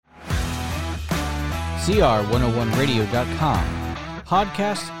CR101radio.com,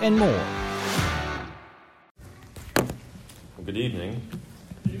 podcasts, and more. Well, good evening.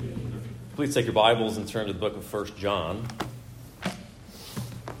 Please take your Bibles and turn to the book of 1 John.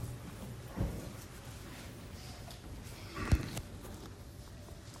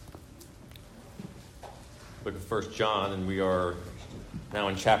 Book of 1 John, and we are now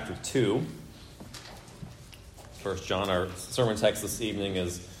in chapter 2. 1 John, our sermon text this evening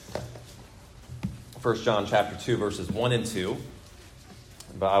is 1 John chapter 2, verses 1 and 2.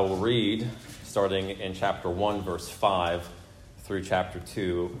 But I will read starting in chapter 1, verse 5, through chapter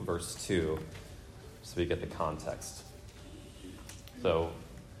 2, verse 2, so we get the context. So,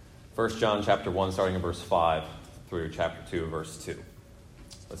 1 John chapter 1, starting in verse 5, through chapter 2, verse 2.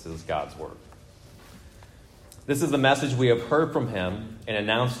 This is God's word. This is the message we have heard from him and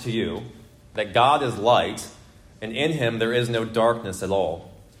announced to you, that God is light, and in him there is no darkness at all.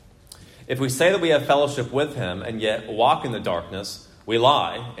 If we say that we have fellowship with him and yet walk in the darkness, we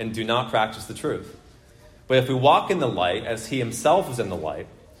lie and do not practice the truth. But if we walk in the light as he himself is in the light,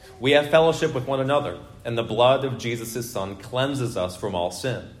 we have fellowship with one another, and the blood of Jesus his Son cleanses us from all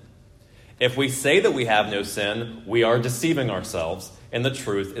sin. If we say that we have no sin, we are deceiving ourselves, and the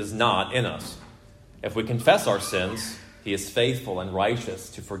truth is not in us. If we confess our sins, he is faithful and righteous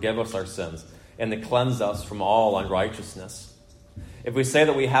to forgive us our sins and to cleanse us from all unrighteousness. If we say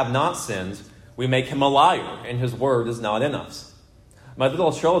that we have not sinned, we make him a liar, and his word is not in us. My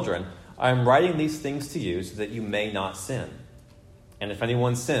little children, I am writing these things to you so that you may not sin. And if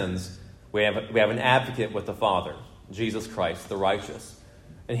anyone sins, we have an advocate with the Father, Jesus Christ, the righteous.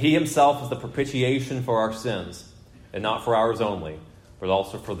 And he himself is the propitiation for our sins, and not for ours only, but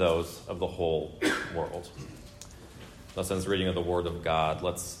also for those of the whole world. Thus ends the reading of the Word of God.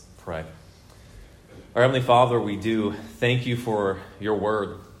 Let's pray. Our Heavenly Father, we do thank you for your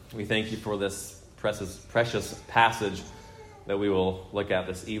word. We thank you for this precious passage that we will look at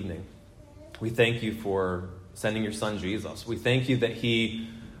this evening. We thank you for sending your Son, Jesus. We thank you that he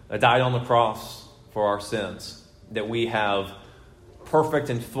died on the cross for our sins, that we have perfect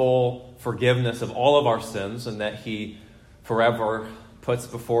and full forgiveness of all of our sins, and that he forever puts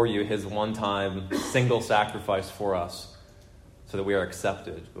before you his one-time single sacrifice for us so that we are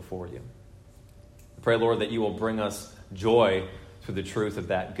accepted before you. Pray, Lord, that you will bring us joy through the truth of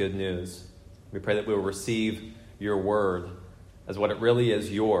that good news. We pray that we will receive your word as what it really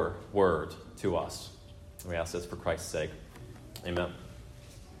is, your word to us. We ask this for Christ's sake. Amen.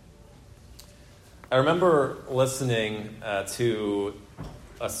 I remember listening to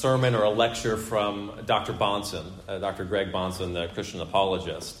a sermon or a lecture from Dr. Bahnsen, Dr. Greg Bahnsen, the Christian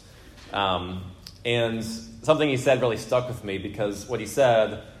apologist. And something he said really stuck with me, because what he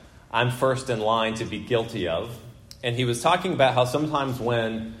said, I'm first in line to be guilty of. And he was talking about how sometimes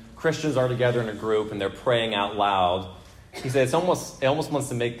when Christians are together in a group and they're praying out loud, he said it almost wants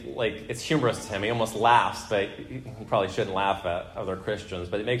to make, it's humorous to him. He almost laughs, but he probably shouldn't laugh at other Christians,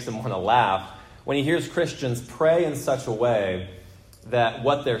 but it makes him want to laugh when he hears Christians pray in such a way that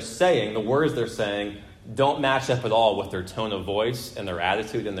what they're saying, the words they're saying, don't match up at all with their tone of voice and their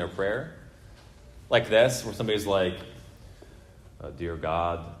attitude in their prayer. Like this, where somebody's like, Dear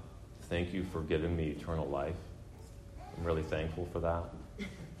God, thank you for giving me eternal life. I'm really thankful for that.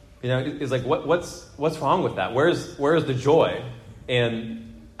 You know, it's like, what's wrong with that? Where's the joy?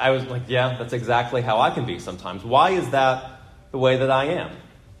 And I was like, yeah, that's exactly how I can be sometimes. Why is that the way that I am?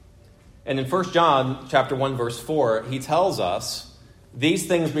 And in 1 John chapter 1, verse 4, he tells us, these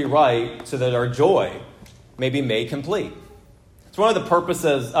things we write so that our joy may be made complete. So one of the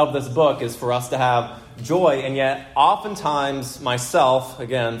purposes of this book is for us to have joy, and yet oftentimes myself,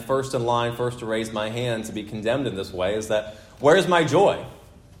 again, first in line, first to raise my hand to be condemned in this way, is that, where's my joy?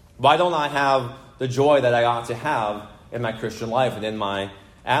 Why don't I have the joy that I ought to have in my Christian life and in my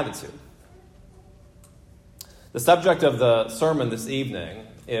attitude? The subject of the sermon this evening,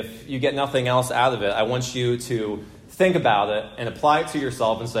 if you get nothing else out of it, I want you to think about it and apply it to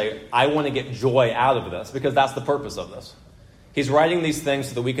yourself and say, I want to get joy out of this, because that's the purpose of this. He's writing these things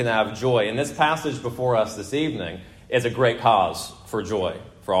so that we can have joy. And this passage before us this evening is a great cause for joy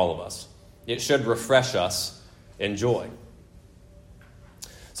for all of us. It should refresh us in joy.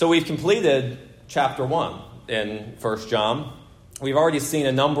 So we've completed chapter 1 in 1 John. We've already seen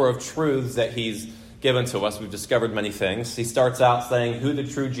a number of truths that he's given to us. We've discovered many things. He starts out saying who the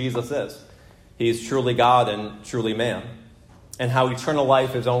true Jesus is. He is truly God and truly man, and how eternal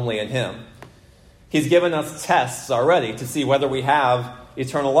life is only in him. He's given us tests already to see whether we have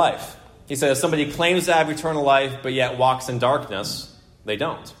eternal life. He says, if somebody claims to have eternal life but yet walks in darkness, they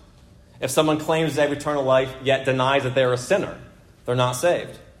don't. If someone claims to have eternal life yet denies that they're a sinner, they're not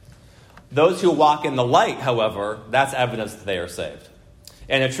saved. Those who walk in the light, however, that's evidence that they are saved.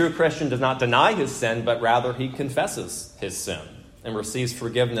 And a true Christian does not deny his sin, but rather he confesses his sin and receives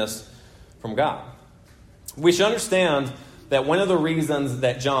forgiveness from God. We should understand that one of the reasons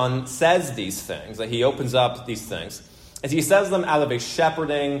that John says these things, that he opens up these things, is he says them out of a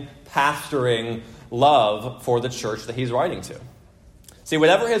shepherding, pastoring love for the church that he's writing to. See,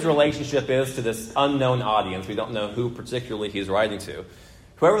 whatever his relationship is to this unknown audience, we don't know who particularly he's writing to,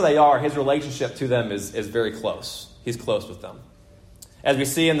 whoever they are, his relationship to them is very close. He's close with them. As we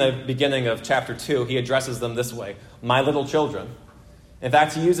see in the beginning of chapter 2, he addresses them this way, "My little children." In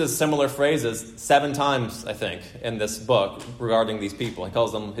fact, he uses similar phrases 7 times, I think, in this book regarding these people. He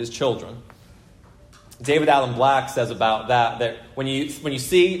calls them his children. David Allen Black says about that when you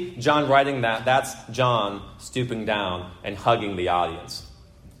see John writing that, that's John stooping down and hugging the audience.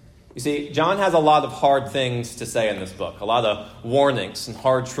 You see, John has a lot of hard things to say in this book, a lot of warnings and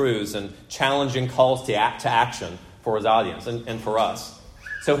hard truths and challenging calls to action for his audience and for us.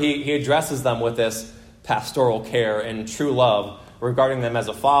 So he addresses them with this pastoral care and true love, regarding them as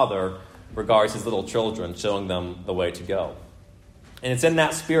a father regards his little children, showing them the way to go. And it's in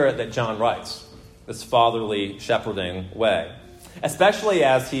that spirit that John writes, this fatherly shepherding way, especially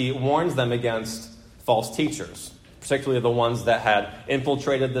as he warns them against false teachers, particularly the ones that had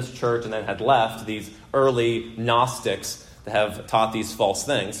infiltrated this church and then had left, these early Gnostics that have taught these false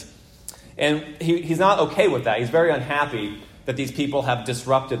things. And he's not okay with that. He's very unhappy that these people have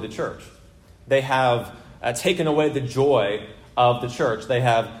disrupted the church. They have taken away the joy of the church. They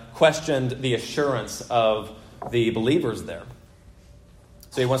have questioned the assurance of the believers there.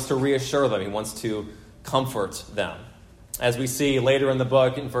 So he wants to reassure them. He wants to comfort them. As we see later in the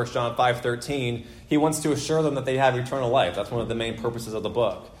book, in 1 John 5:13, he wants to assure them that they have eternal life. That's one of the main purposes of the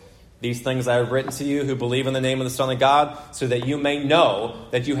book. "These things I have written to you who believe in the name of the Son of God, so that you may know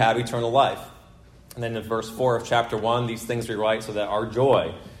that you have eternal life." And then in verse 4 of chapter 1, "These things we write so that our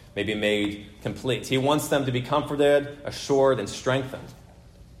joy may be made complete." He wants them to be comforted, assured, and strengthened.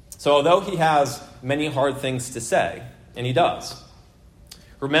 So although he has many hard things to say, and he does,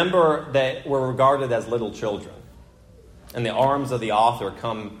 remember that we're regarded as little children. And the arms of the author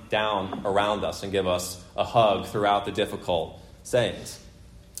come down around us and give us a hug throughout the difficult sayings.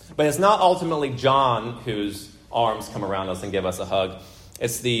 But it's not ultimately John whose arms come around us and give us a hug.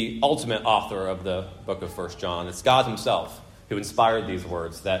 It's the ultimate author of the book of 1 John. It's God himself who inspired these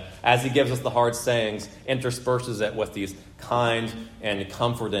words, that as he gives us the hard sayings, intersperses it with these kind and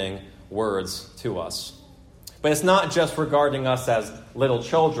comforting words to us. But it's not just regarding us as little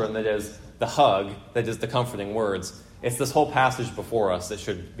children that is the hug, that is the comforting words. It's this whole passage before us that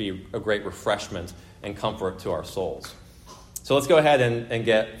should be a great refreshment and comfort to our souls. So let's go ahead and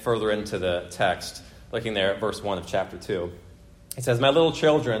get further into the text, looking there at verse 1 of chapter 2. It says, "My little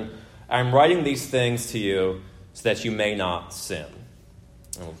children, I'm writing these things to you so that you may not sin."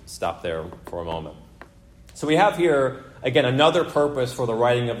 And we'll stop there for a moment. So we have here, again, another purpose for the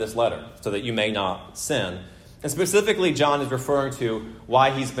writing of this letter, so that you may not sin. And specifically, John is referring to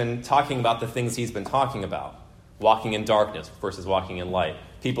why he's been talking about the things he's been talking about. Walking in darkness versus walking in light.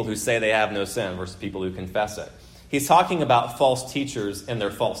 People who say they have no sin versus people who confess it. He's talking about false teachers and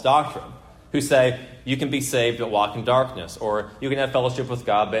their false doctrine, who say you can be saved but walk in darkness, or you can have fellowship with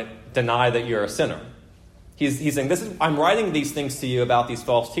God but deny that you're a sinner. He's saying, I'm writing these things to you about these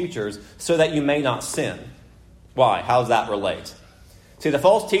false teachers so that you may not sin. Why? How does that relate? See, the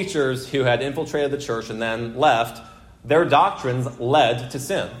false teachers who had infiltrated the church and then left, their doctrines led to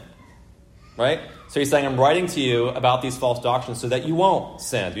sin. Right? So he's saying, I'm writing to you about these false doctrines so that you won't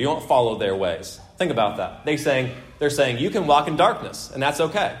sin, you won't follow their ways. Think about that. They're saying you can walk in darkness, and that's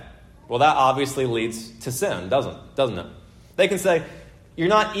okay. Well, that obviously leads to sin, doesn't it? They can say, you're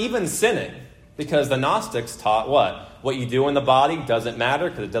not even sinning, because the Gnostics taught what? What you do in the body doesn't matter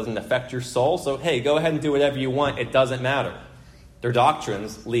because it doesn't affect your soul. So, hey, go ahead and do whatever you want. It doesn't matter. Their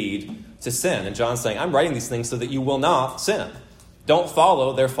doctrines lead to sin. And John's saying, I'm writing these things so that you will not sin. Don't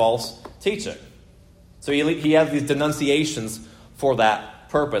follow their false teaching. So he has these denunciations for that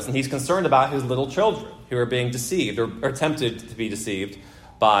purpose. And he's concerned about his little children who are being deceived or tempted to be deceived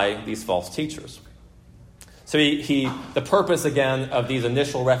by these false teachers. So the purpose, again, of these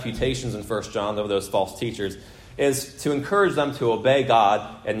initial refutations in 1 John of those false teachers is to encourage them to obey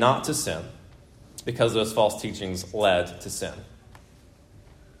God and not to sin, because those false teachings led to sin.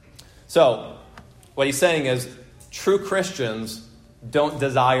 So what he's saying is true Christians don't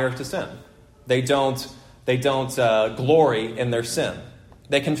desire to sin. They don't glory in their sin.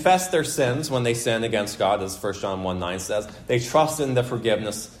 They confess their sins when they sin against God, as 1 John 1:9 says. They trust in the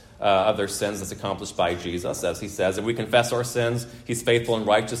forgiveness of their sins that's accomplished by Jesus, as he says. If we confess our sins, he's faithful and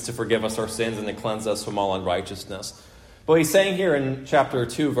righteous to forgive us our sins and to cleanse us from all unrighteousness. But what he's saying here in chapter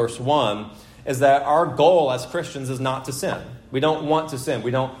 2, verse 1, is that our goal as Christians is not to sin. We don't want to sin.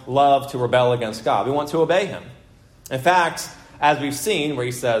 We don't love to rebel against God. We want to obey him. In fact, as we've seen, where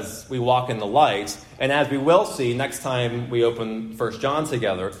he says we walk in the light, and as we will see next time we open 1 John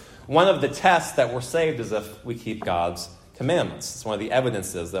together, one of the tests that we're saved is if we keep God's commandments. It's one of the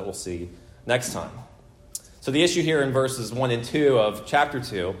evidences that we'll see next time. So the issue here in verses 1 and 2 of chapter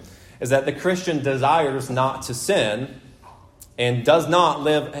 2 is that the Christian desires not to sin and does not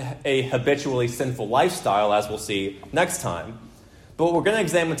live a habitually sinful lifestyle, as we'll see next time. But what we're going to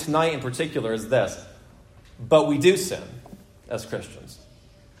examine tonight in particular is this. But we do sin as Christians.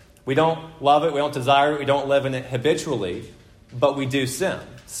 We don't love it, we don't desire it, we don't live in it habitually, but we do sin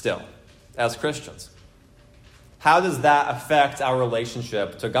still as Christians. How does that affect our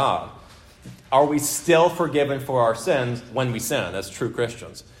relationship to God? Are we still forgiven for our sins when we sin as true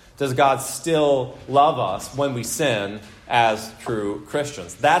Christians? Does God still love us when we sin as true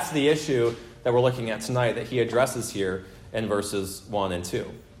Christians? That's the issue that we're looking at tonight that he addresses here in verses 1 and 2.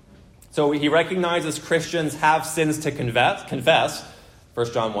 So he recognizes Christians have sins to confess,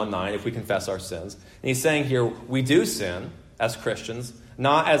 1 John 1:9, if we confess our sins. And he's saying here, we do sin as Christians,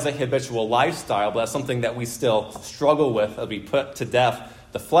 not as a habitual lifestyle, but as something that we still struggle with as we put to death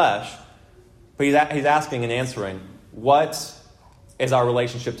the flesh. But he's asking and answering, what is our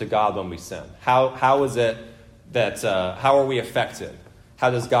relationship to God when we sin? How is it that, how are we affected? How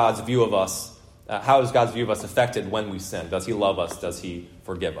is God's view of us affected when we sin? Does he love us? Does he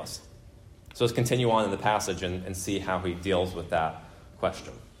forgive us? So let's continue on in the passage and see how he deals with that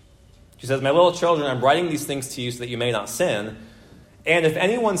question. She says, "My little children, I'm writing these things to you so that you may not sin. And if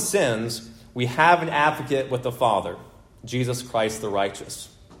anyone sins, we have an advocate with the Father, Jesus Christ the righteous.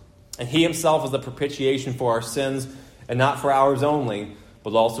 And he himself is the propitiation for our sins, and not for ours only,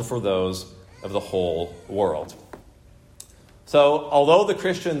 but also for those of the whole world." So, although the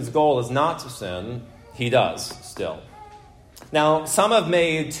Christian's goal is not to sin, he does still. Now, some have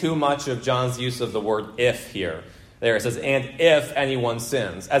made too much of John's use of the word if here. There it says, and if anyone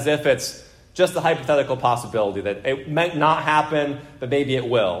sins, as if it's just a hypothetical possibility that it might not happen, but maybe it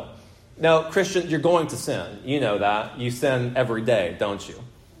will. Now, Christian, you're going to sin. You know that. You sin every day, don't you?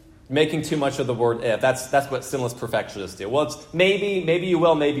 Making too much of the word if. That's what sinless perfectionists do. Well, it's maybe you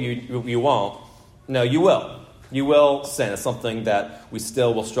will, maybe you won't. No, you will. You will sin. It's something that we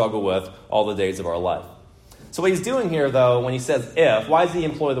still will struggle with all the days of our life. So what he's doing here, though, when he says if, why does he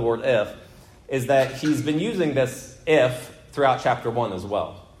employ the word if? Is that he's been using this if throughout chapter 1 as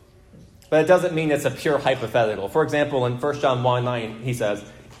well. But it doesn't mean it's a pure hypothetical. For example, in 1 John 1:9, he says,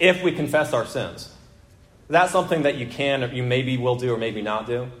 if we confess our sins. Is that something that you can, or you maybe will do, or maybe not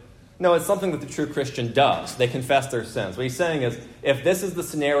do? No, it's something that the true Christian does. They confess their sins. What he's saying is, if this is the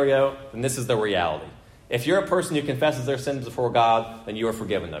scenario, then this is the reality. If you're a person who confesses their sins before God, then you are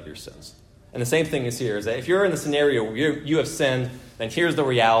forgiven of your sins. And the same thing is here, is that if you're in the scenario where you have sinned, then here's the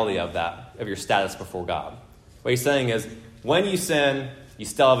reality of that, of your status before God. What he's saying is, when you sin, you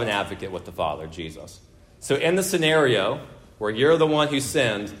still have an advocate with the Father, Jesus. So in the scenario where you're the one who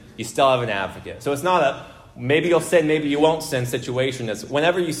sinned, you still have an advocate. So it's not a maybe you'll sin, maybe you won't sin situation. It's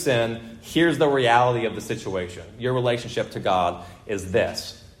whenever you sin, here's the reality of the situation. Your relationship to God is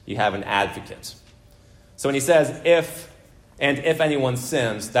this. You have an advocate. So when he says if anyone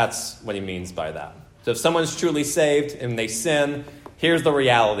sins, that's what he means by that. So if someone's truly saved and they sin, here's the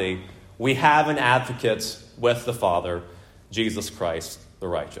reality. We have an advocate with the Father, Jesus Christ the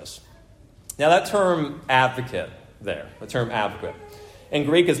righteous. Now that term advocate there, the term advocate, in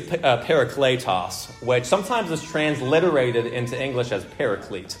Greek is parakletos, which sometimes is transliterated into English as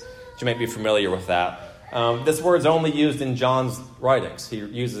paraclete. You may be familiar with that. This word is only used in John's writings. He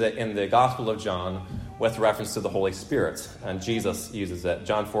uses it in the Gospel of John with reference to the Holy Spirit. And Jesus uses it.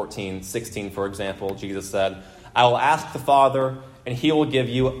 John 14:16, for example, Jesus said, I will ask the Father, and he will give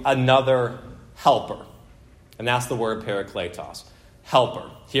you another helper. And that's the word parakletos, helper.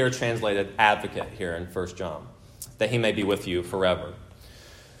 Here translated advocate here in 1 John, that he may be with you forever.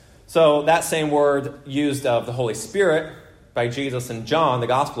 So that same word used of the Holy Spirit by Jesus in John, the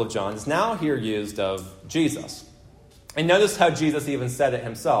Gospel of John, is now here used of Jesus. And notice how Jesus even said it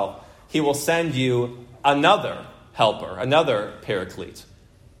himself. He will send you another helper, another paraclete.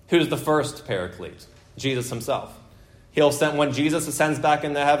 Who's the first paraclete? Jesus himself. He'll send, when Jesus ascends back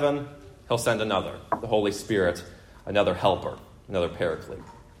into heaven, he'll send another, the Holy Spirit, another helper, another paraclete.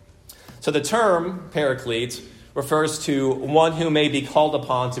 So the term paraclete refers to one who may be called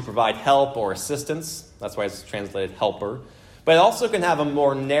upon to provide help or assistance. That's why it's translated helper. But it also can have a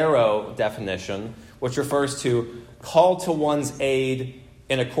more narrow definition, which refers to called to one's aid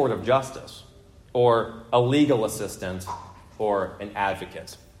in a court of justice, or a legal assistant, or an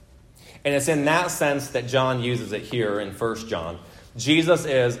advocate. And it's in that sense that John uses it here in 1 John. Jesus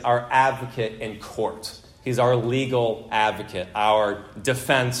is our advocate in court. He's our legal advocate, our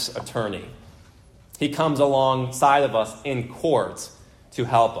defense attorney. He comes alongside of us in court to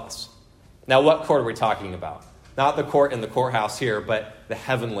help us. Now, what court are we talking about? Not the court in the courthouse here, but the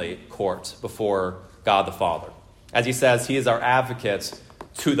heavenly court before God the Father. As he says, he is our advocate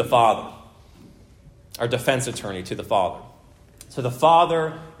to the Father, our defense attorney to the Father. So the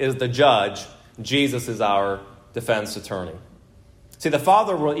Father is the judge. Jesus is our defense attorney. See, the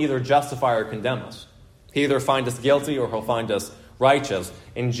Father will either justify or condemn us. He'll either find us guilty or he'll find us righteous.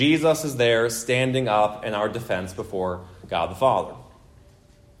 And Jesus is there standing up in our defense before God the Father.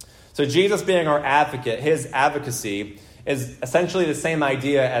 So Jesus being our advocate, his advocacy is essentially the same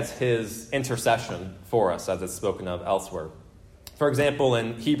idea as his intercession for us, as it's spoken of elsewhere. For example,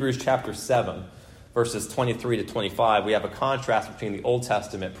 in Hebrews chapter 7, verses 23 to 25, we have a contrast between the Old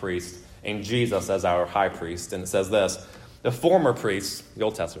Testament priest and Jesus as our high priest. And it says this: the former priests, the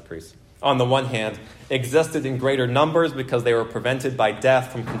Old Testament priests, on the one hand, existed in greater numbers because they were prevented by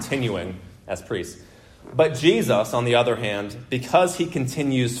death from continuing as priests. But Jesus, on the other hand, because he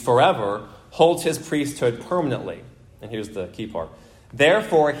continues forever, holds his priesthood permanently. And here's the key part.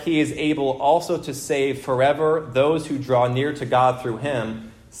 Therefore, he is able also to save forever those who draw near to God through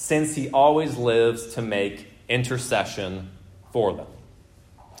him, since he always lives to make intercession for them.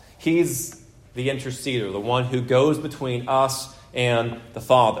 He's the interceder, the one who goes between us and the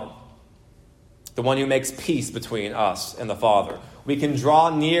Father, the one who makes peace between us and the Father. We can draw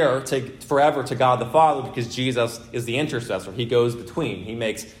near forever to God the Father because Jesus is the intercessor. He goes between. He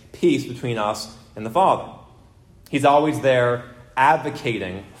makes peace between us and the Father. He's always there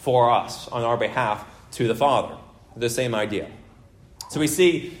advocating for us on our behalf to the Father. The same idea. So we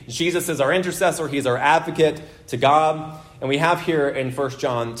see Jesus is our intercessor. He's our advocate to God. And we have here in 1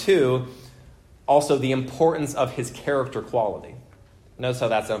 John 2 also the importance of his character quality. Notice how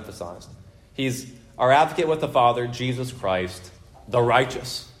that's emphasized. He's our advocate with the Father, Jesus Christ, the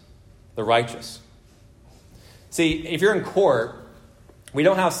righteous. The righteous. See, if you're in court, we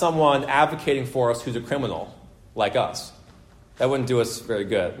don't have someone advocating for us who's a criminal like us. That wouldn't do us very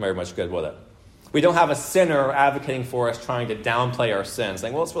much good, would it? We don't have a sinner advocating for us trying to downplay our sins,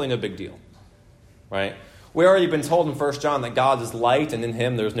 saying, well, it's really no big deal. Right? We've already been told in 1 John that God is light and in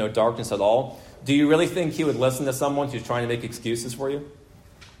him there's no darkness at all. Do you really think he would listen to someone who's trying to make excuses for you?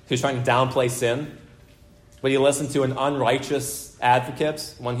 Who's trying to downplay sin? Would he listen to an unrighteous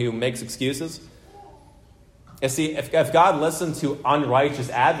advocate, one who makes excuses? You see, if God listened to unrighteous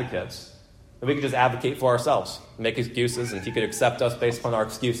advocates, then we could just advocate for ourselves, make excuses, and he could accept us based upon our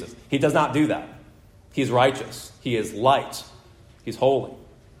excuses. He does not do that. He's righteous. He is light. He's holy.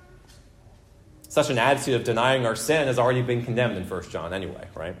 Such an attitude of denying our sin has already been condemned in 1 John anyway,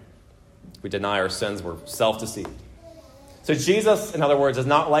 right? We deny our sins, we're self-deceived. So Jesus, in other words, is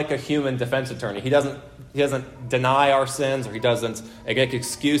not like a human defense attorney. He doesn't deny our sins, or he doesn't make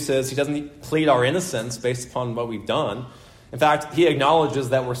excuses. He doesn't plead our innocence based upon what we've done. In fact, he acknowledges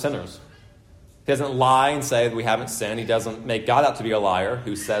that we're sinners. He doesn't lie and say that we haven't sinned. He doesn't make God out to be a liar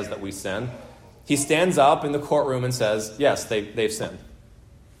who says that we sin. He stands up in the courtroom and says, yes, they've sinned.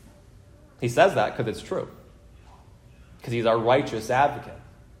 He says that because it's true. Because he's our righteous advocate.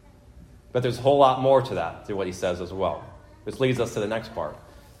 But there's a whole lot more to that, to what he says as well. This leads us to the next part.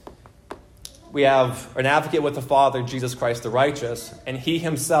 We have an advocate with the Father, Jesus Christ the righteous, and he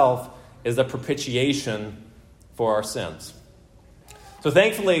himself is the propitiation for our sins. So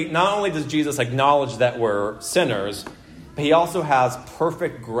thankfully, not only does Jesus acknowledge that we're sinners, but he also has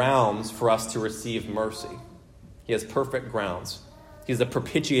perfect grounds for us to receive mercy. He has perfect grounds. He's the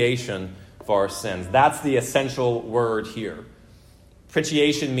propitiation for our sins. That's the essential word here.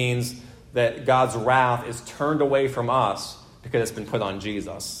 Propitiation means that God's wrath is turned away from us because it's been put on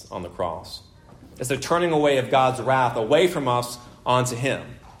Jesus on the cross. It's the turning away of God's wrath away from us onto him.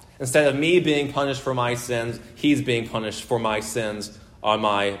 Instead of me being punished for my sins, he's being punished for my sins on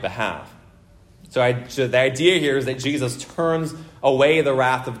my behalf. So the idea here is that Jesus turns away the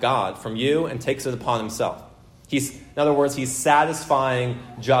wrath of God from you and takes it upon himself. In other words, he's satisfying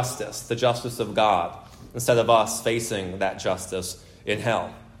justice, the justice of God, instead of us facing that justice in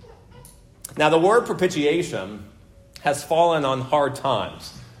hell. Now, the word propitiation has fallen on hard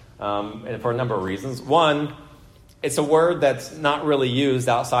times, and for a number of reasons. One, it's a word that's not really used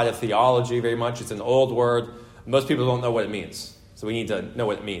outside of theology very much. It's an old word. Most people don't know what it means. So we need to know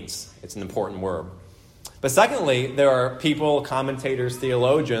what it means. It's an important word. But secondly, there are people, commentators,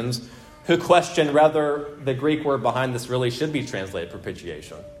 theologians, who question whether the Greek word behind this really should be translated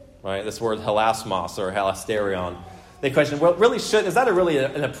propitiation, right? This word hilasmos or hilasterion. They question, well, really is that really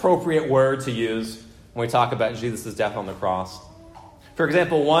an appropriate word to use when we talk about Jesus' death on the cross? For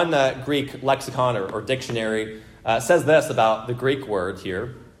example, one Greek lexicon or dictionary says this about the Greek word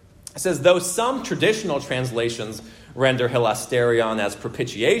here. It says, though some traditional translations render hilasterion as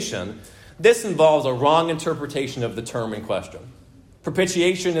propitiation, this involves a wrong interpretation of the term in question.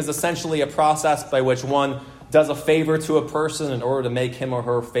 Propitiation is essentially a process by which one does a favor to a person in order to make him or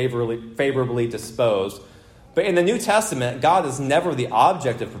her favorably disposed. But in the New Testament, God is never the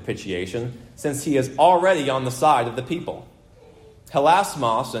object of propitiation, since he is already on the side of the people.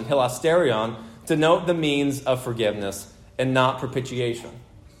 Hilasmos and hilasterion denote the means of forgiveness and not propitiation.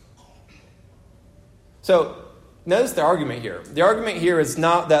 So, notice the argument here. The argument here is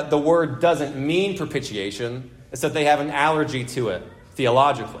not that the word doesn't mean propitiation, it's that they have an allergy to it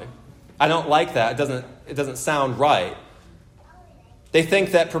theologically. I don't like that. It doesn't sound right. They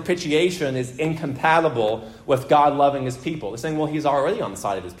think that propitiation is incompatible with God loving his people. They're saying, well, he's already on the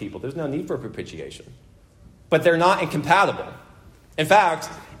side of his people. There's no need for propitiation. But they're not incompatible. In fact,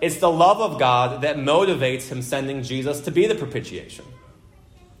 it's the love of God that motivates him sending Jesus to be the propitiation.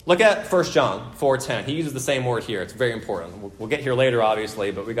 Look at 1 John 4:10. He uses the same word here. It's very important. We'll get here later,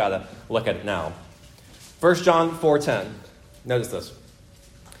 obviously, but we got to look at it now. 1 John 4:10. Notice this.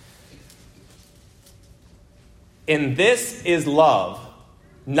 In this is love,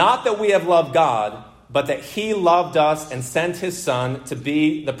 not that we have loved God, but that he loved us and sent his Son to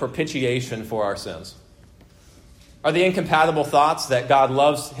be the propitiation for our sins. Are the incompatible thoughts that God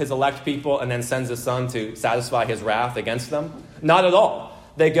loves his elect people and then sends his Son to satisfy his wrath against them? Not at all.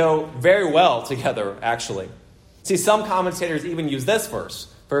 They go very well together, actually. See, some commentators even use this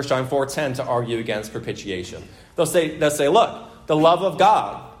verse, 1 John 4:10, to argue against propitiation. They'll say, look, the love of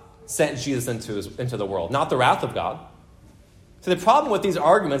God sent Jesus into the world, not the wrath of God. So the problem with these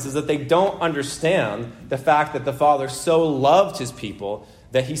arguments is that they don't understand the fact that the Father so loved his people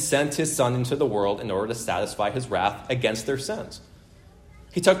that he sent his Son into the world in order to satisfy his wrath against their sins.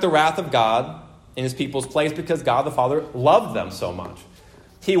 He took the wrath of God in his people's place because God the Father loved them so much.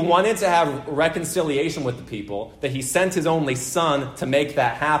 He wanted to have reconciliation with the people, that he sent his only Son to make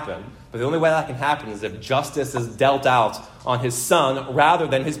that happen. But the only way that can happen is if justice is dealt out on his Son rather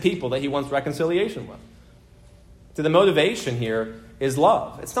than his people that he wants reconciliation with. So the motivation here is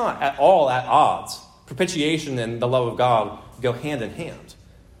love. It's not at all at odds. Propitiation and the love of God go hand in hand.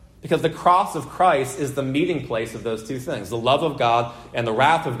 Because the cross of Christ is the meeting place of those two things. The love of God and the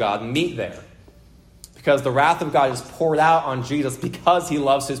wrath of God meet there. Because the wrath of God is poured out on Jesus because he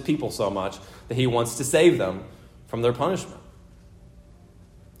loves his people so much that he wants to save them from their punishment.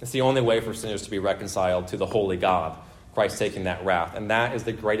 It's the only way for sinners to be reconciled to the holy God, Christ taking that wrath. And that is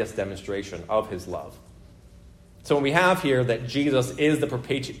the greatest demonstration of his love. So when we have here that Jesus is the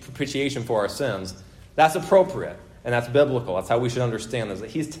propitiation for our sins, that's appropriate and that's biblical. That's how we should understand this,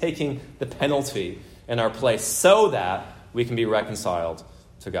 that he's taking the penalty in our place so that we can be reconciled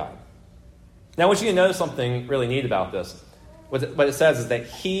to God. Now I want you to notice something really neat about this. What it says is that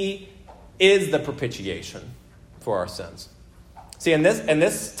he is the propitiation for our sins. See, in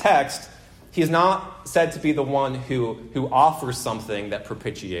this text, he's not said to be the one who offers something that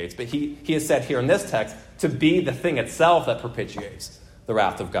propitiates, but he is said here in this text to be the thing itself that propitiates the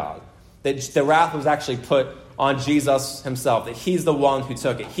wrath of God. That the wrath was actually put on Jesus himself, that he's the one who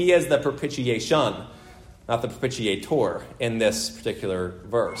took it. He is the propitiation, not the propitiator in this particular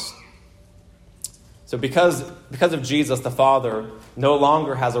verse. So because of Jesus, the Father no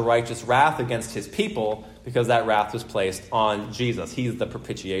longer has a righteous wrath against his people because that wrath was placed on Jesus. He's the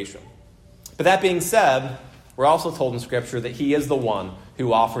propitiation. But that being said, we're also told in Scripture that he is the one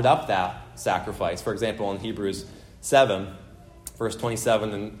who offered up that sacrifice. For example, in Hebrews 7, verse 26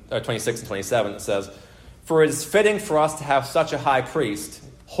 and 27, it says, "For it is fitting for us to have such a high priest,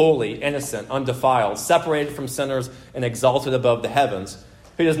 holy, innocent, undefiled, separated from sinners and exalted above the heavens,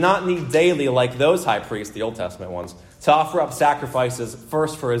 who does not need daily, like those high priests, the Old Testament ones, to offer up sacrifices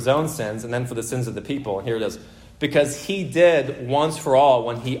first for his own sins and then for the sins of the people." And here it is. "Because he did once for all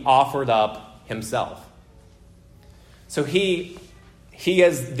when he offered up himself." So he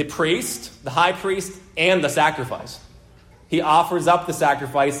is the priest, the high priest, and the sacrifice. He offers up the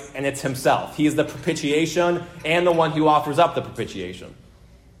sacrifice, and it's himself. He is the propitiation and the one who offers up the propitiation.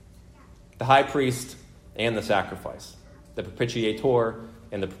 The high priest and the sacrifice. The propitiator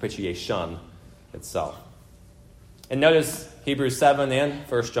and the propitiation itself. And notice Hebrews 7 and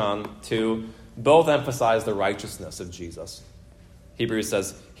 1 John 2 both emphasize the righteousness of Jesus. Hebrews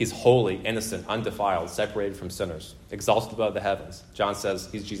says he's holy, innocent, undefiled, separated from sinners, exalted above the heavens. John says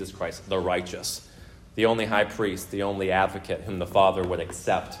he's Jesus Christ, the righteous, the only high priest, the only advocate whom the Father would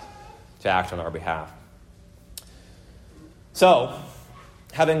accept to act on our behalf. So,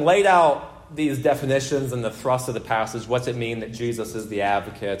 having laid out these definitions and the thrust of the passage, what's it mean that Jesus is the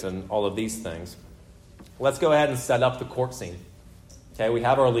advocate and all of these things? Let's go ahead and set up the court scene. Okay, we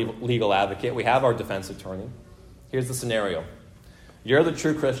have our legal advocate. We have our defense attorney. Here's the scenario. You're the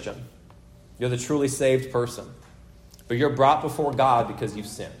true Christian. You're the truly saved person. But you're brought before God because you've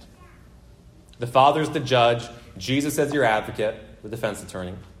sinned. The Father's the judge. Jesus is your advocate, the defense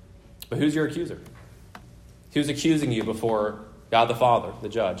attorney. But who's your accuser? Who's accusing you before God the Father, the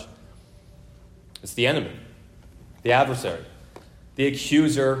judge? It's the enemy, the adversary, the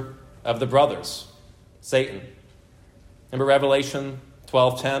accuser of the brothers, Satan. Remember Revelation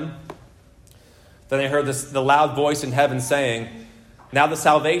 12:10? Then I heard the loud voice in heaven saying, "Now the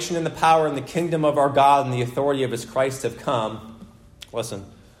salvation and the power and the kingdom of our God and the authority of his Christ have come." Listen.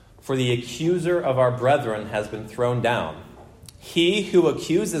 "For the accuser of our brethren has been thrown down. He who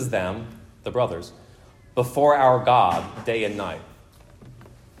accuses them," the brothers, "before our God day and night."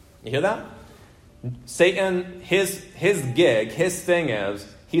 You hear that? Satan, his gig, his thing is,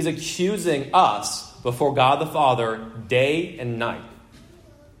 he's accusing us before God the Father day and night.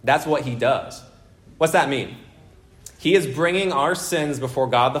 That's what he does. What's that mean? He is bringing our sins before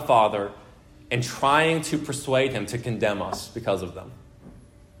God the Father and trying to persuade him to condemn us because of them.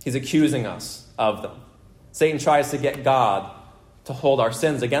 He's accusing us of them. Satan tries to get God to hold our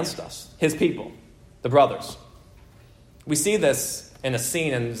sins against us, his people, the brothers. We see this in a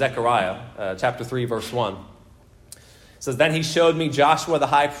scene in Zechariah, chapter 3, verse 1. It says, "Then he showed me Joshua the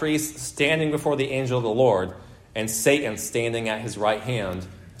high priest standing before the angel of the Lord, and Satan standing at his right hand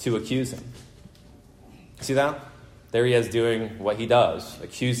to accuse him." See that? There he is doing what he does,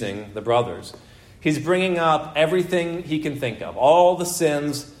 accusing the brothers. He's bringing up everything he can think of, all the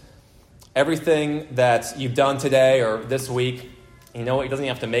sins, everything that you've done today or this week. You know what? He doesn't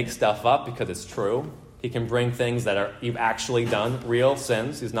have to make stuff up because it's true. He can bring things that you've actually done, real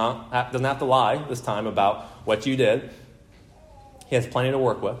sins. He doesn't have to lie this time about what you did. He has plenty to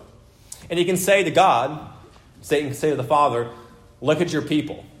work with. And he can say to God, Satan can say to the Father, "Look at your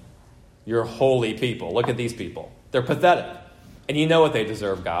people. Your holy people. Look at these people. They're pathetic. And you know what they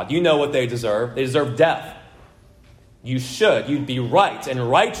deserve, God. You know what they deserve. They deserve death. You'd be right and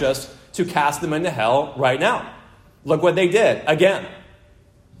righteous to cast them into hell right now. Look what they did again."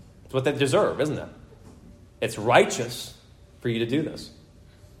 It's what they deserve, isn't it? It's righteous for you to do this.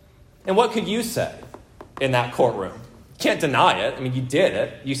 And what could you say in that courtroom? You can't deny it. I mean, you did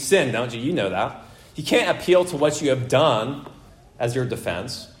it. You sinned, don't you? You know that. You can't appeal to what you have done as your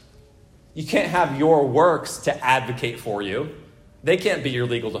defense. You can't have your works to advocate for you. They can't be your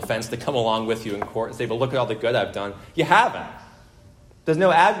legal defense to come along with you in court and say, "But look at all the good I've done." You haven't. There's no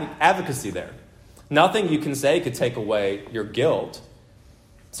advocacy there. Nothing you can say could take away your guilt.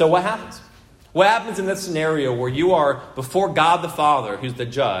 So what happens? What happens in this scenario where you are before God the Father, who's the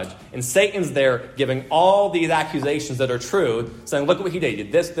judge, and Satan's there giving all these accusations that are true, saying, "Look what he did. He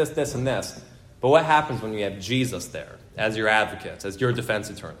did this, this, this, and this." But what happens when you have Jesus there as your advocate, as your defense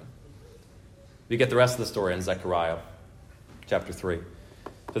attorney? You get the rest of the story in Zechariah chapter 3.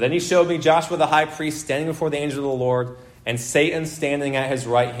 "So then he showed me Joshua the high priest standing before the angel of the Lord, and Satan standing at his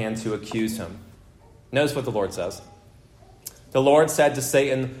right hand to accuse him." Notice what the Lord says. The Lord said to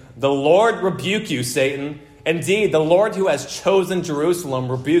Satan, "The Lord rebuke you, Satan. Indeed, the Lord who has chosen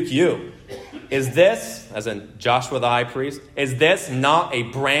Jerusalem rebuke you. Is this," as in Joshua the high priest, "is this not a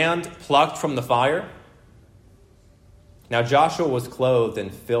brand plucked from the fire?" Now Joshua was clothed in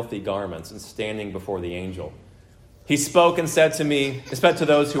filthy garments and standing before the angel. He spoke and said to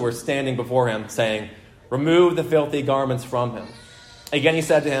those who were standing before him, saying, "Remove the filthy garments from him." Again he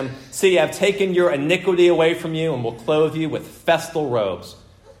said to him, "See, I have taken your iniquity away from you and will clothe you with festal robes."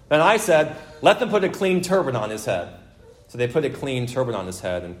 Then I said, "Let them put a clean turban on his head." So they put a clean turban on his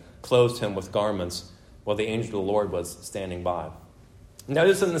head and clothed him with garments while the angel of the Lord was standing by.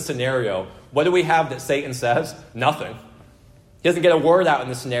 Notice in the scenario, what do we have that Satan says? Nothing. He doesn't get a word out in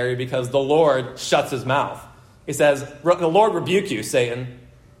this scenario because the Lord shuts his mouth. He says, "The Lord rebuke you, Satan.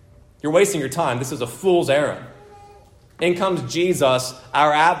 You're wasting your time. This is a fool's errand." In comes Jesus,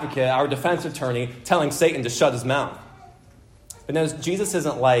 our advocate, our defense attorney, telling Satan to shut his mouth. But notice, Jesus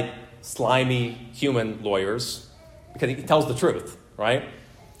isn't like slimy human lawyers because he tells the truth, right?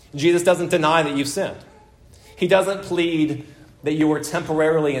 Jesus doesn't deny that you've sinned. He doesn't plead that you were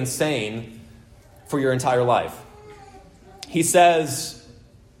temporarily insane for your entire life. He says,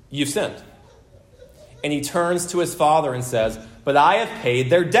 "You've sinned." And he turns to his Father and says, but I have paid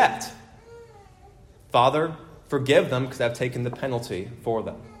their debt. Father, forgive them because I've taken the penalty for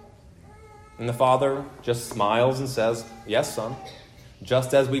them. And the Father just smiles and says, yes, Son,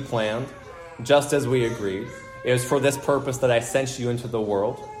 just as we planned, just as we agreed. It is for this purpose that I sent you into the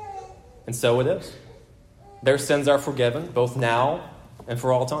world. And so it is. Their sins are forgiven, both now and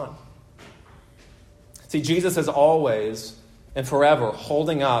for all time. See, Jesus is always and forever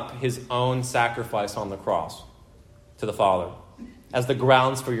holding up his own sacrifice on the cross to the Father as the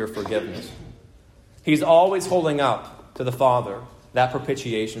grounds for your forgiveness. He's always holding up to the Father that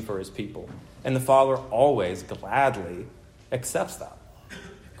propitiation for his people. And the Father always gladly accepts that.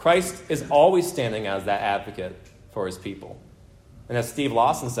 Christ is always standing as that advocate for his people. And as Steve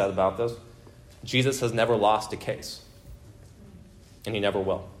Lawson said about this, Jesus has never lost a case. And he never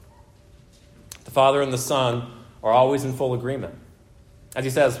will. The Father and the Son are always in full agreement. As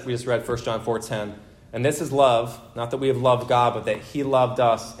he says, we just read 1 John 4:10, and this is love, not that we have loved God, but that he loved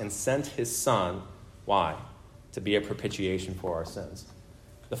us and sent his Son. Why? To be a propitiation for our sins.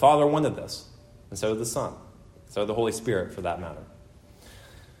 The Father wanted this, and so did the Son. So did the Holy Spirit, for that matter.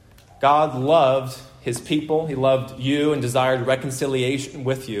 God loved his people. He loved you and desired reconciliation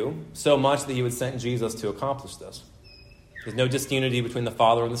with you so much that he would send Jesus to accomplish this. There's no disunity between the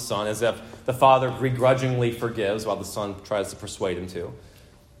Father and the Son, as if the Father begrudgingly forgives while the Son tries to persuade him to.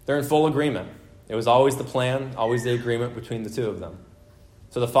 They're in full agreement. It was always the plan, always the agreement between the two of them.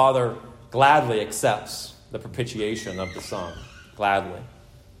 So the Father gladly accepts the propitiation of the Son. Gladly.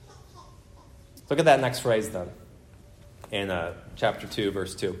 Look at that next phrase then, in chapter 2,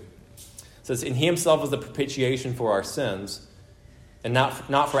 verse 2. It says, and he himself is the propitiation for our sins, and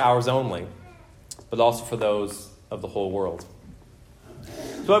not for ours only, but also for those of the whole world.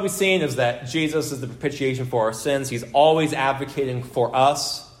 So what we've seen is that Jesus is the propitiation for our sins. He's always advocating for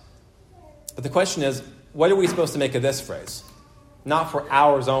us. But the question is, what are we supposed to make of this phrase? Not for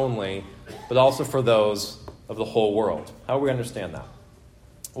ours only, but also for those of the whole world. How do we understand that?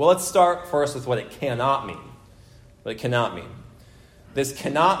 Well, let's start first with what it cannot mean. What it cannot mean. This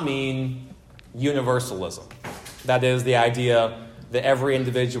cannot mean universalism. That is, the idea that every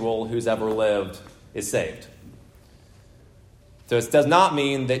individual who's ever lived is saved. So it does not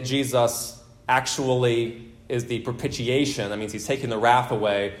mean that Jesus actually is the propitiation. That means he's taking the wrath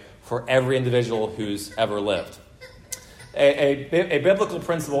away for every individual who's ever lived. A biblical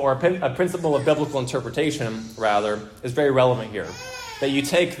principle, or a principle of biblical interpretation, rather, is very relevant here. That you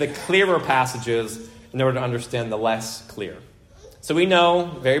take the clearer passages in order to understand the less clear. So we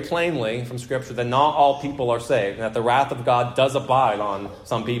know very plainly from Scripture that not all people are saved, and that the wrath of God does abide on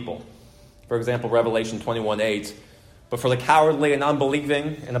some people. For example, Revelation 21:8. But for the cowardly and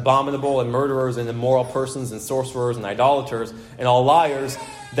unbelieving and abominable and murderers and immoral persons and sorcerers and idolaters and all liars,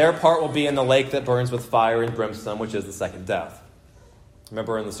 their part will be in the lake that burns with fire and brimstone, which is the second death.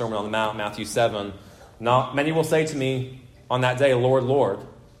 Remember in the Sermon on the Mount, Matthew 7, many will say to me on that day, Lord, Lord,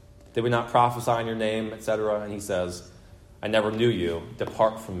 did we not prophesy in your name, etc.? And he says, I never knew you.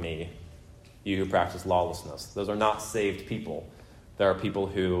 Depart from me, you who practice lawlessness. Those are not saved people. There are people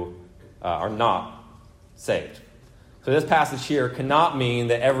who are not saved. So this passage here cannot mean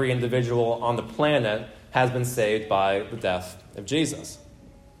that every individual on the planet has been saved by the death of Jesus.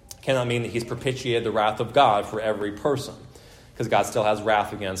 It cannot mean that he's propitiated the wrath of God for every person, because God still has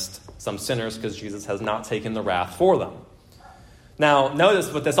wrath against some sinners because Jesus has not taken the wrath for them. Now,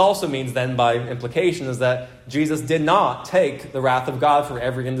 notice what this also means then by implication is that Jesus did not take the wrath of God for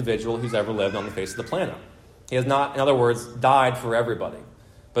every individual who's ever lived on the face of the planet. He has not, in other words, died for everybody,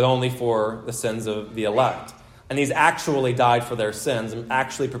 but only for the sins of the elect. And he's actually died for their sins and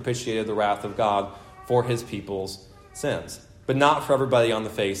actually propitiated the wrath of God for his people's sins. But not for everybody on the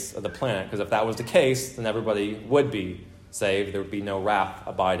face of the planet, because if that was the case, then everybody would be saved. There would be no wrath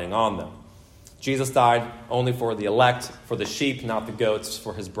abiding on them. Jesus died only for the elect, for the sheep, not the goats,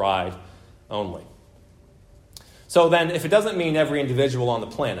 for his bride only. So then, if it doesn't mean every individual on the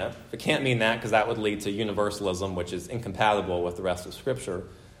planet, if it can't mean that because that would lead to universalism, which is incompatible with the rest of Scripture,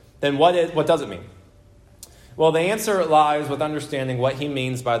 then what does it mean? Well, the answer lies with understanding what he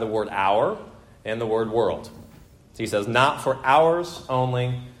means by the word our and the word world. So he says, not for ours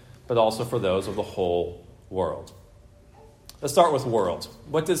only, but also for those of the whole world. Let's start with world.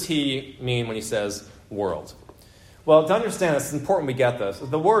 What does he mean when he says world? Well, to understand this, it's important we get this.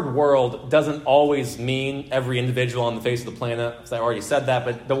 The word world doesn't always mean every individual on the face of the planet. So I already said that,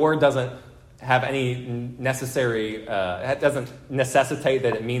 but the word doesn't have any necessary, it doesn't necessitate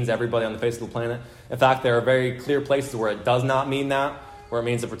that it means everybody on the face of the planet. In fact, there are very clear places where it does not mean that, where it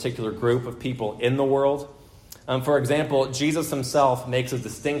means a particular group of people in the world. For example, Jesus himself makes a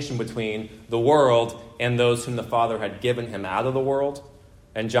distinction between the world and those whom the Father had given him out of the world.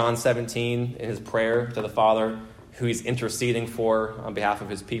 And John 17, in his prayer to the Father, who he's interceding for on behalf of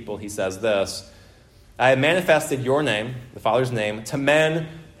his people, he says this, I have manifested your name, the Father's name, to men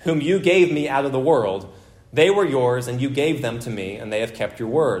whom you gave me out of the world. They were yours, and you gave them to me, and they have kept your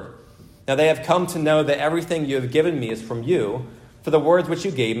word. Now they have come to know that everything you have given me is from you. For the words which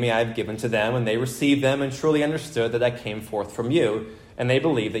you gave me I have given to them, and they received them and truly understood that I came forth from you, and they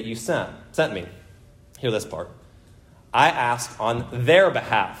believe that you sent me. Hear this part. I ask on their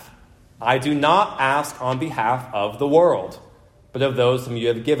behalf. I do not ask on behalf of the world, but of those whom you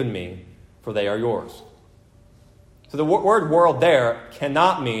have given me, for they are yours. So the word world there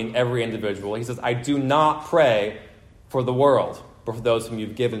cannot mean every individual. He says, I do not pray for the world, but for those whom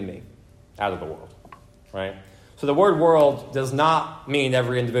you've given me out of the world. Right? So the word world does not mean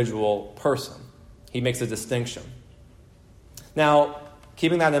every individual person. He makes a distinction. Now,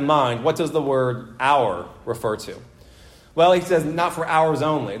 keeping that in mind, what does the word our refer to? Well, he says not for ours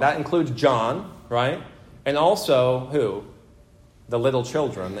only. That includes John, right? And also who? The little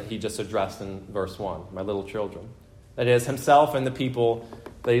children that he just addressed in verse 1. My little children. That is, himself and the people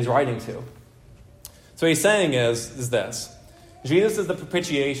that he's writing to. So what he's saying is this. Jesus is the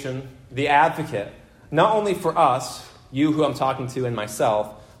propitiation, the advocate, not only for us, you who I'm talking to and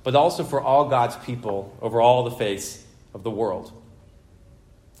myself, but also for all God's people over all the face of the world.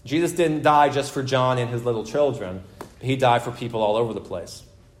 Jesus didn't die just for John and his little children. He died for people all over the place.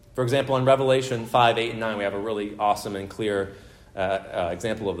 For example, in Revelation 5, 8, and 9, we have a really awesome and clear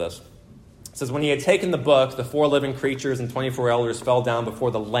example of this. It says, when he had taken the book, the 4 living creatures and 24 elders fell down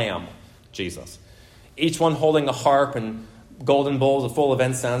before the Lamb, Jesus, each one holding a harp and golden bowls full of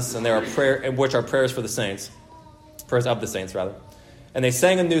incense, and there are which are prayers for the saints, prayers of the saints, rather. And they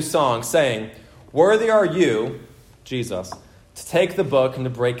sang a new song, saying, worthy are you, Jesus, to take the book and to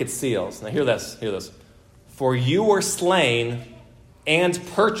break its seals. Now hear this. For you were slain and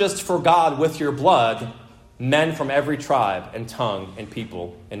purchased for God with your blood men from every tribe and tongue and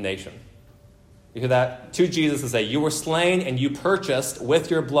people and nation. You hear that? To Jesus to say, you were slain and you purchased with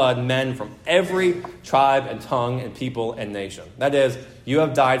your blood men from every tribe and tongue and people and nation. That is, you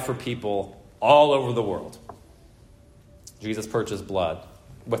have died for people all over the world. Jesus purchased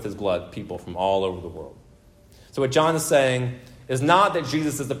with his blood, people from all over the world. So what John is saying is not that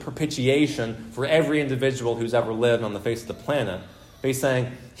Jesus is the propitiation for every individual who's ever lived on the face of the planet, but he's saying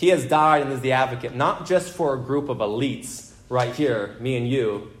he has died and is the advocate, not just for a group of elites right here, me and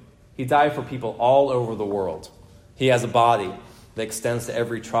you. He died for people all over the world. He has a body that extends to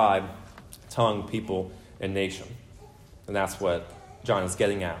every tribe, tongue, people, and nation. And that's what John is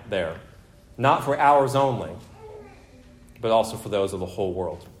getting at there. Not for ours only, but also for those of the whole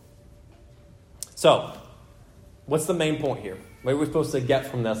world. So, what's the main point here? What are we supposed to get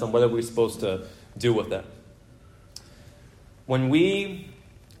from this, and what are we supposed to do with it? When we,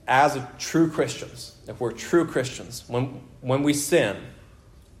 as true Christians, if we're true Christians, when we sin,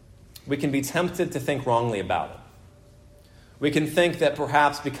 we can be tempted to think wrongly about it. We can think that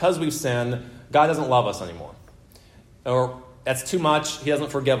perhaps because we've sinned, God doesn't love us anymore. Or that's too much, he doesn't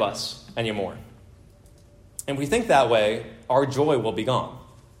forgive us anymore. And if we think that way, our joy will be gone.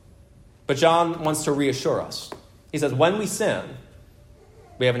 But John wants to reassure us. He says, when we sin,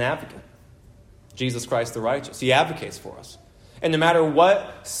 we have an advocate. Jesus Christ the righteous. He advocates for us. And no matter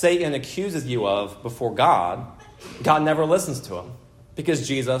what Satan accuses you of before God, God never listens to him. Because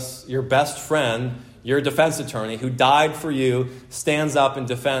Jesus, your best friend, your defense attorney who died for you, stands up in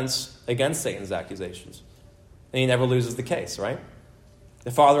defense against Satan's accusations. And he never loses the case, right?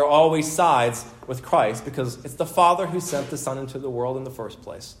 The Father always sides with Christ because it's the Father who sent the Son into the world in the first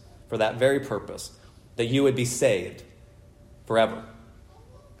place for that very purpose, that you would be saved forever.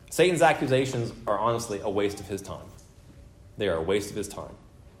 Satan's accusations are honestly a waste of his time. They are a waste of his time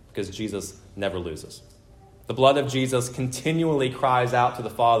because Jesus never loses. The blood of Jesus continually cries out to the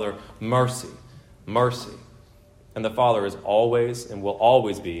Father, mercy, mercy. And the Father is always and will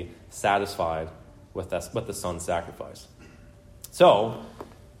always be satisfied with the Son's sacrifice. So,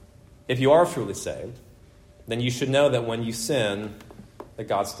 if you are truly saved, then you should know that when you sin, that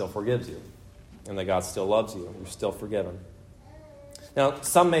God still forgives you. And that God still loves you. And you're still forgiven. Now,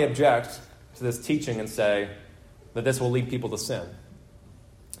 some may object to this teaching and say that this will lead people to sin.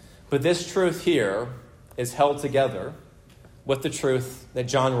 But this truth here is held together with the truth that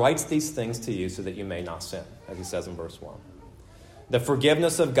John writes these things to you so that you may not sin, as he says in verse 1. The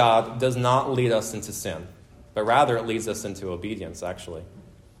forgiveness of God does not lead us into sin, but rather it leads us into obedience, actually.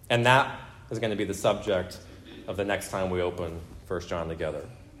 And that is going to be the subject of the next time we open 1 John together.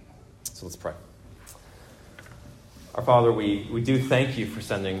 So let's pray. Our Father, we do thank you for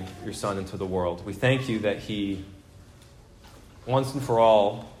sending your Son into the world. We thank you that he, once and for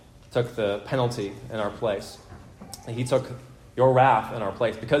all, took the penalty in our place. And he took your wrath in our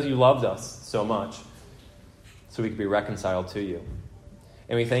place because you loved us so much, so we could be reconciled to you.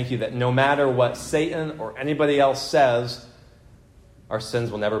 And we thank you that no matter what Satan or anybody else says, our sins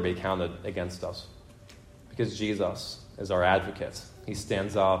will never be counted against us. Because Jesus is our advocate. He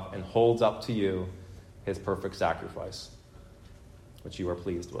stands up and holds up to you his perfect sacrifice, which you are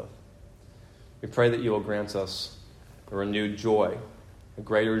pleased with. We pray that you will grant us a renewed joy, a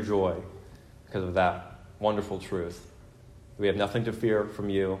greater joy, because of that wonderful truth. We have nothing to fear from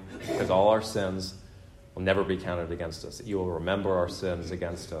you, because all our sins will never be counted against us, that you will remember our sins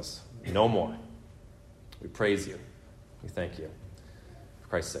against us no more. We praise you. We thank you. For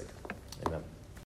Christ's sake, amen.